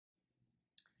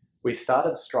We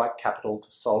started Strike Capital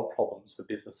to solve problems for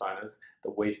business owners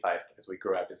that we faced as we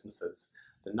grew our businesses.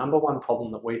 The number one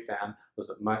problem that we found was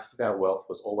that most of our wealth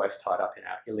was always tied up in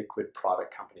our illiquid private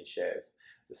company shares.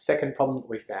 The second problem that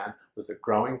we found was that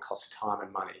growing costs time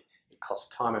and money. It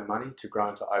costs time and money to grow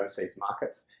into overseas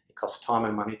markets. It costs time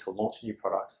and money to launch new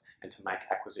products and to make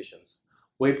acquisitions.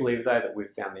 We believe though that we've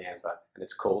found the answer, and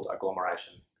it's called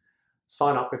agglomeration.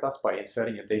 Sign up with us by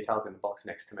inserting your details in the box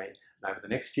next to me, and over the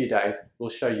next few days, we'll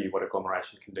show you what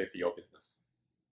agglomeration can do for your business.